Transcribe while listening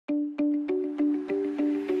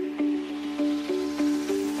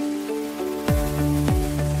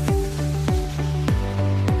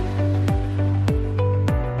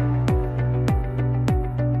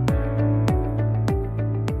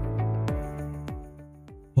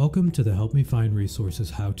Welcome to the Help Me Find Resources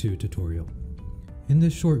how-to tutorial. In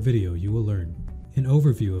this short video, you will learn an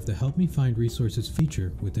overview of the Help Me Find Resources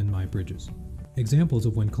feature within MyBridges, examples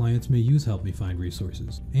of when clients may use Help Me Find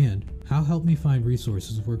Resources, and how Help Me Find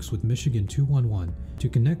Resources works with Michigan 211 to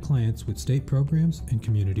connect clients with state programs and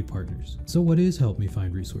community partners. So what is Help Me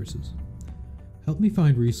Find Resources? Help Me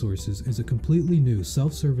Find Resources is a completely new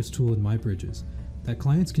self-service tool in MyBridges that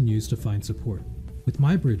clients can use to find support. With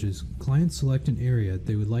MyBridges, clients select an area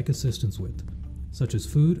they would like assistance with, such as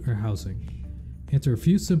food or housing, answer a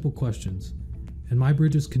few simple questions, and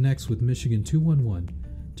MyBridges connects with Michigan 211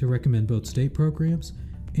 to recommend both state programs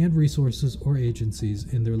and resources or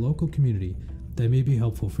agencies in their local community that may be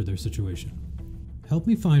helpful for their situation. Help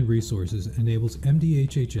Me Find Resources enables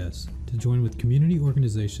MDHHS to join with community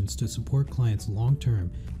organizations to support clients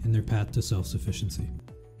long-term in their path to self-sufficiency.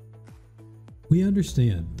 We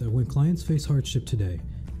understand that when clients face hardship today,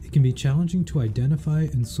 it can be challenging to identify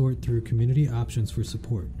and sort through community options for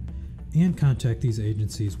support and contact these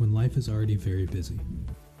agencies when life is already very busy.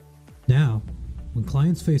 Now, when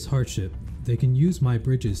clients face hardship, they can use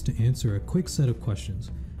MyBridges to answer a quick set of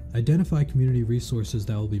questions, identify community resources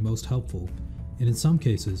that will be most helpful, and in some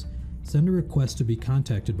cases, send a request to be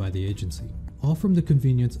contacted by the agency, all from the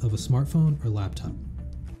convenience of a smartphone or laptop.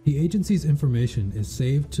 The agency's information is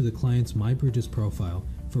saved to the client's MyBridges profile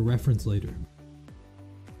for reference later.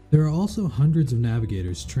 There are also hundreds of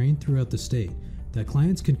navigators trained throughout the state that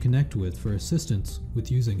clients can connect with for assistance with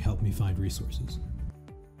using Help Me Find Resources.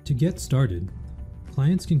 To get started,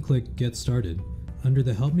 clients can click Get Started under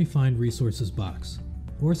the Help Me Find Resources box,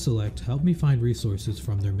 or select Help Me Find Resources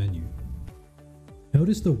from their menu.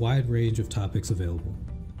 Notice the wide range of topics available.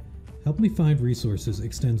 Help Me Find Resources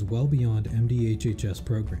extends well beyond MDHHS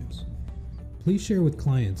programs. Please share with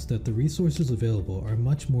clients that the resources available are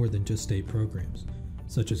much more than just state programs,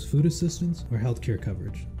 such as food assistance or healthcare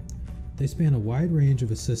coverage. They span a wide range of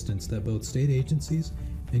assistance that both state agencies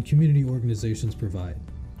and community organizations provide,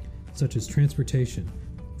 such as transportation,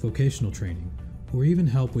 vocational training, or even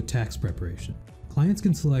help with tax preparation. Clients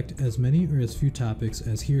can select as many or as few topics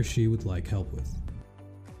as he or she would like help with.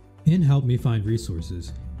 In Help Me Find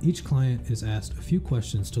Resources, each client is asked a few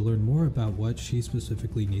questions to learn more about what she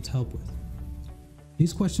specifically needs help with.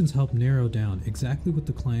 These questions help narrow down exactly what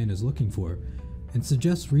the client is looking for and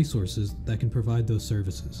suggest resources that can provide those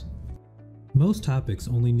services. Most topics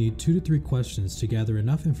only need 2 to 3 questions to gather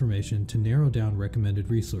enough information to narrow down recommended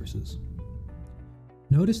resources.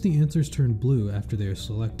 Notice the answers turn blue after they are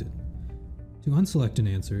selected. To unselect an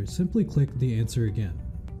answer, simply click the answer again.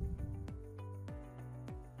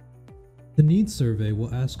 The needs survey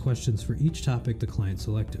will ask questions for each topic the client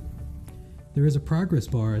selected. There is a progress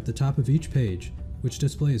bar at the top of each page which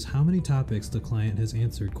displays how many topics the client has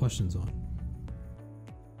answered questions on.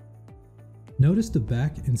 Notice the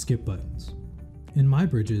back and skip buttons. In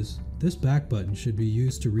MyBridges, this back button should be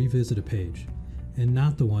used to revisit a page, and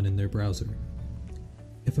not the one in their browser.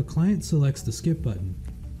 If a client selects the skip button,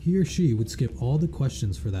 he or she would skip all the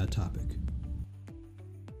questions for that topic.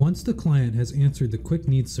 Once the client has answered the quick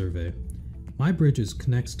needs survey, MyBridges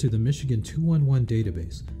connects to the Michigan 211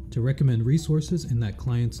 database to recommend resources in that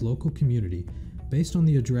client's local community based on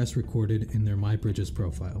the address recorded in their MyBridges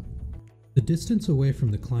profile. The distance away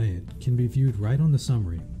from the client can be viewed right on the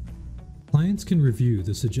summary. Clients can review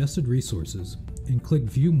the suggested resources and click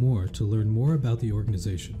View More to learn more about the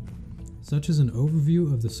organization, such as an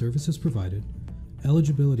overview of the services provided,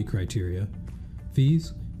 eligibility criteria,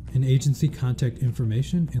 fees, and agency contact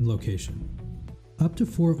information and location. Up to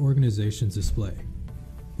 4 organizations display,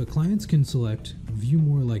 but clients can select View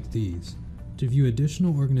More like these to view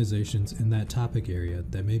additional organizations in that topic area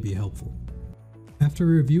that may be helpful. After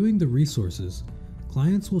reviewing the resources,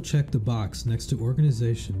 clients will check the box next to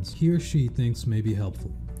organizations he or she thinks may be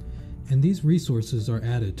helpful, and these resources are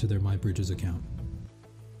added to their MyBridges account.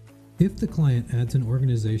 If the client adds an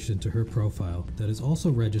organization to her profile that is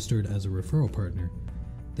also registered as a referral partner,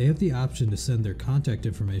 they have the option to send their contact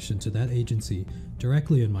information to that agency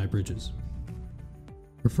directly in MyBridges.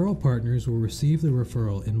 Referral partners will receive the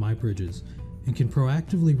referral in MyBridges and can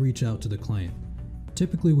proactively reach out to the client,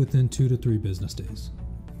 typically within 2 to 3 business days.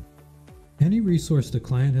 Any resource the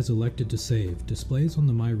client has elected to save displays on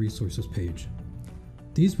the My Resources page.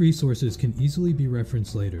 These resources can easily be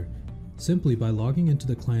referenced later, simply by logging into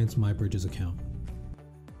the client's MyBridges account.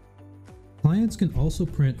 Clients can also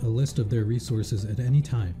print a list of their resources at any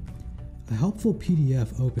time. A helpful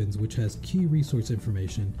PDF opens which has key resource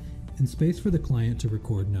information and space for the client to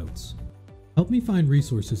record notes. Help Me Find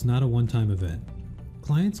Resources is not a one-time event.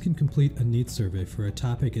 Clients can complete a needs survey for a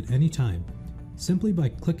topic at any time, simply by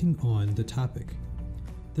clicking on the topic.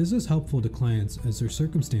 This is helpful to clients as their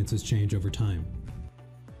circumstances change over time.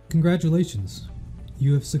 Congratulations!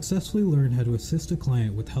 You have successfully learned how to assist a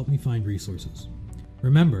client with Help Me Find resources.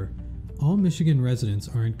 Remember, all Michigan residents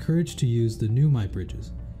are encouraged to use the new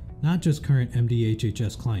MyBridges, not just current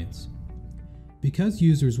MDHHS clients. Because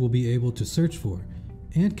users will be able to search for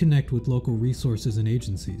and connect with local resources and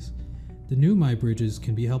agencies, the new MyBridges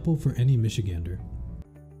can be helpful for any Michigander.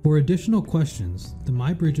 For additional questions, the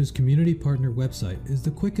MyBridges Community Partner website is the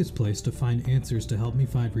quickest place to find answers to Help Me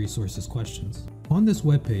Find Resources questions. On this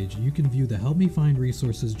webpage, you can view the Help Me Find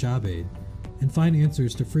Resources job aid and find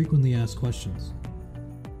answers to frequently asked questions.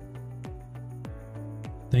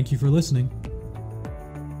 Thank you for listening.